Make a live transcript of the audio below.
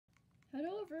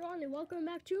Hello everyone and welcome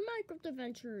back to Minecraft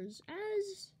Adventures.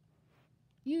 As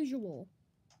usual,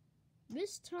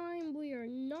 this time we are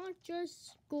not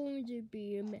just going to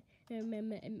be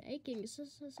making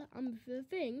a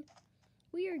thing.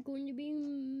 We are going to be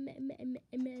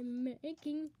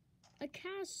making a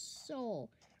castle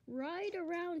right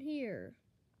around here.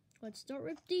 Let's start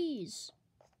with these.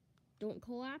 Don't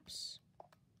collapse.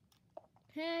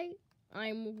 Hey,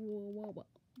 I'm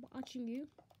watching you.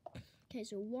 Okay,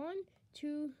 so 1,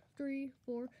 2, 3,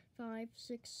 4, 5,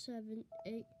 6, 7,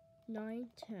 8, 9,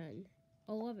 10,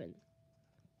 11.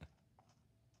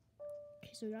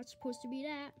 Okay, so that's supposed to be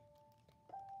that.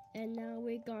 And now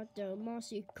we got the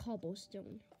mossy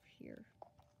cobblestone here.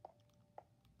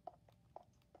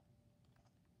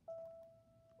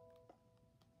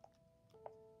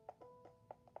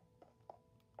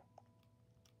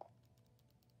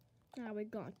 Now we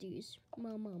got these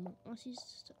mossy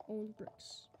stone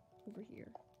bricks over here.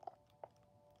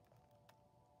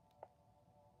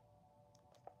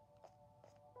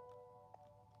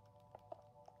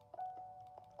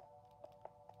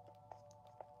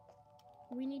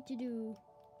 We need to do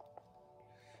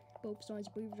both sides,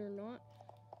 believe it or not.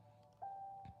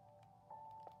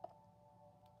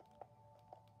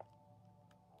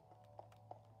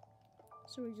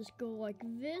 So we just go like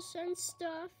this and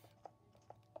stuff.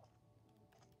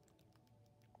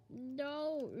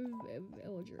 No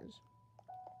villagers.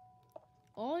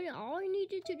 All I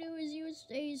needed to do is use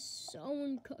a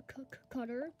stone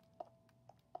cutter.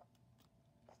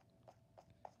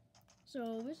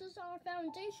 So this is our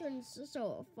foundation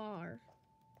so far.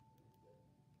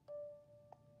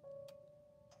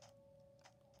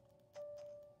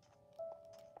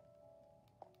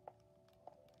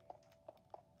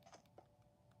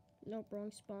 Nope,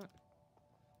 wrong spot.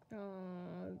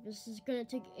 This is gonna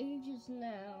take ages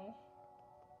now.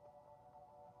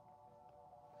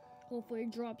 Hopefully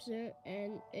it drops it,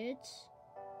 and it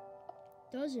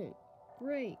doesn't.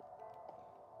 Great.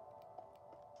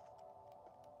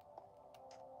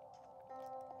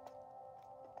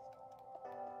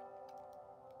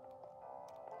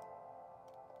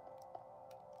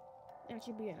 That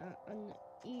should be an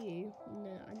E,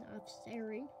 enough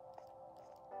staring.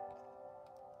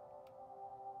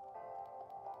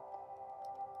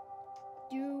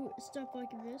 Do stuff like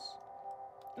this.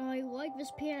 I like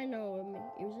this piano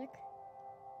music.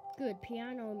 Good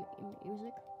piano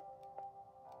music.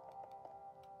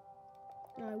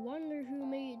 I wonder who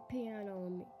made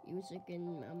piano music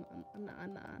in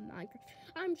Minecraft.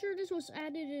 I'm sure this was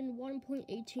added in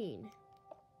 1.18.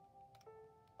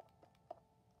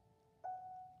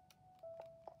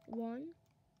 1,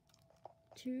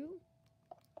 2,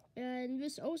 and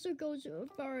this also goes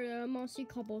for the mossy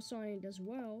cobblestone as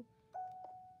well.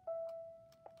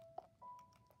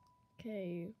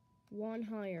 Okay, 1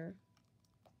 higher.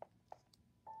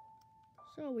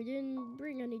 So we didn't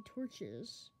bring any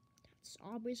torches. That's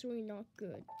obviously not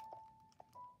good.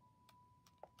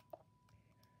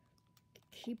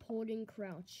 Keep holding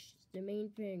crouch. It's the main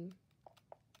thing.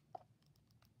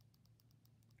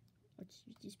 Let's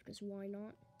use these because why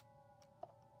not?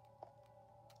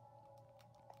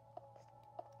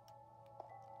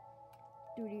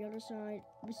 Do the other side.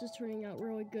 This is turning out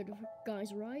really good,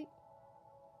 guys, right?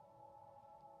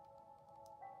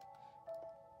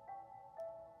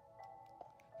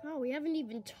 Oh, we haven't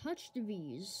even touched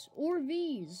these. Or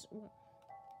these.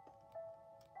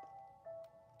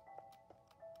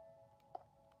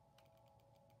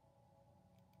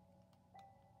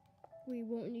 We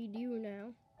won't need you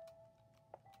now.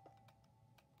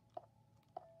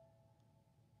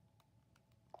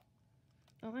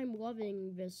 I'm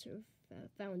loving this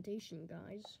foundation,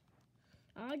 guys.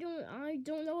 I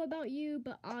don't know about you,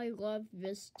 but I love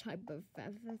this type of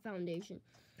foundation.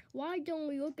 Why don't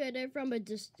we look at it from a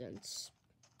distance?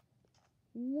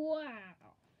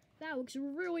 Wow, that looks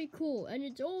really cool, and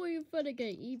it's only gonna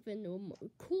get even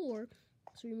cooler.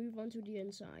 So we move on to the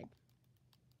inside.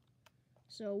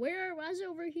 So where was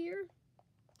over here?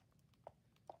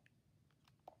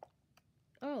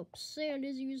 Oh, sand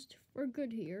is used for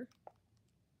good here.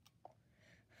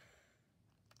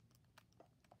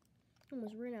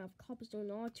 Almost ran out of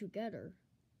cobblestone altogether.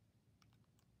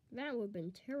 That would have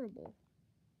been terrible.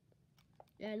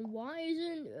 And why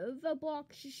isn't the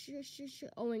block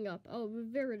showing up? Oh,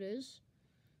 there it is.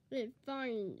 It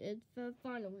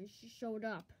finally showed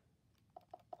up.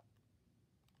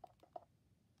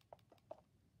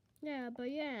 Yeah,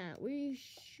 but yeah, we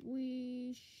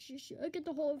get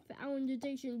the whole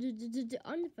foundation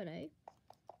done today.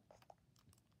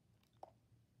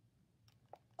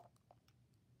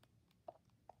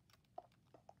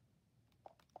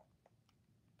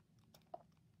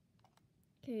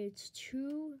 Okay, it's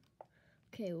 2.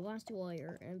 Okay, last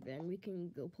layer, and then we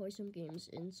can go play some games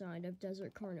inside of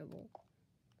Desert Carnival.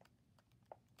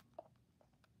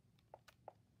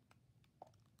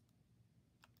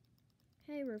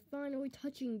 Hey, we're finally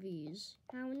touching these.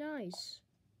 How nice.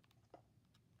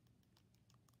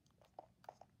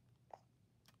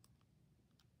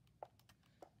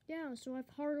 Yeah, so I've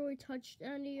hardly touched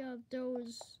any of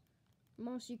those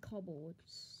mossy cobble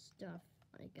stuff,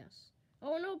 I guess.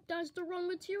 Oh no, that's the wrong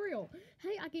material.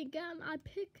 Hey, I can get my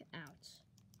pick out.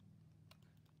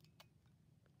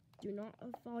 Do not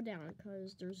fall down,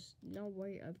 because there's no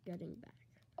way of getting back.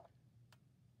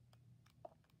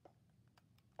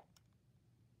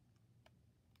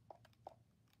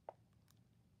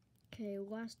 Okay,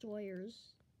 last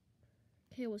layers.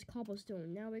 Okay, it was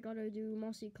cobblestone. Now we gotta do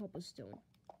mossy cobblestone.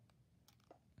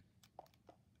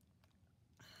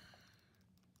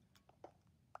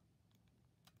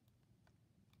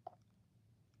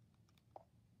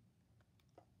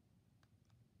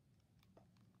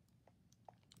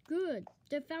 Good.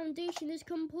 The foundation is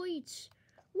complete.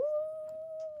 Woo!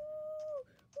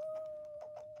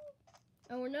 Woo!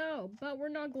 Oh no, but we're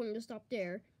not going to stop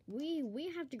there.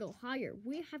 We have to go higher.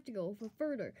 We have to go for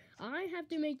further. I have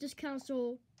to make this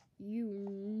castle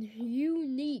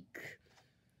unique.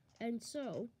 And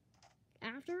so,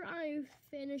 after I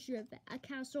finish a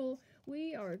castle,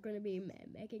 we are going to be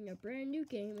making a brand new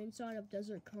game inside of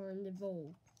Desert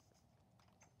Carnival.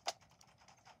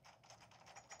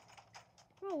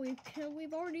 Oh,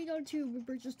 we've already done 2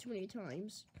 bridges too many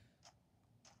times.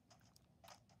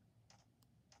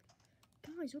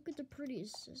 Guys, look at the pretty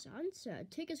sunset.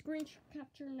 Take a screen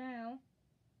capture now.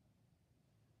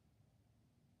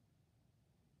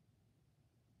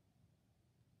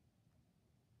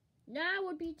 That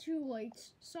would be too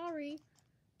late. Sorry.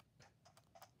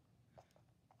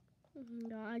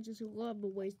 I just love the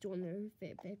way doing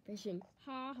the fishing.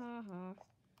 Ha ha ha.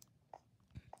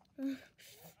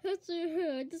 I've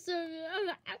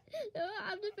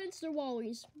defended the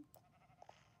wallies.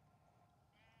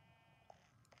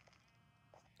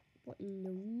 What in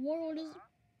the world is...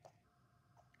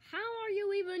 How are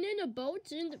you even in a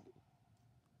boat?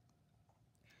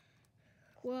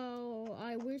 Well,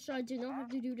 I wish I did not have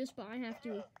to do this, but I have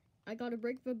to. I gotta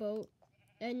break the boat,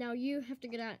 and now you have to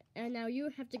get out. And now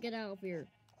you have to get out of here.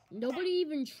 Nobody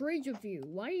even trades with you.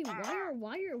 Why are you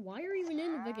even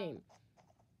in the game?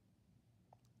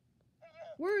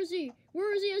 Where is he?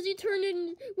 Where is he? Has he turned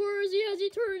in? Where is he? Has he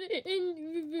turned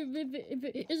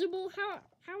invisible? How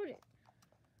did?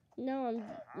 Now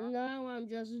I'm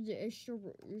just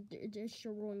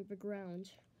destroying the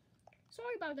ground.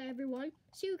 Sorry about that, everyone.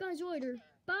 See you guys later.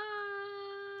 Bye.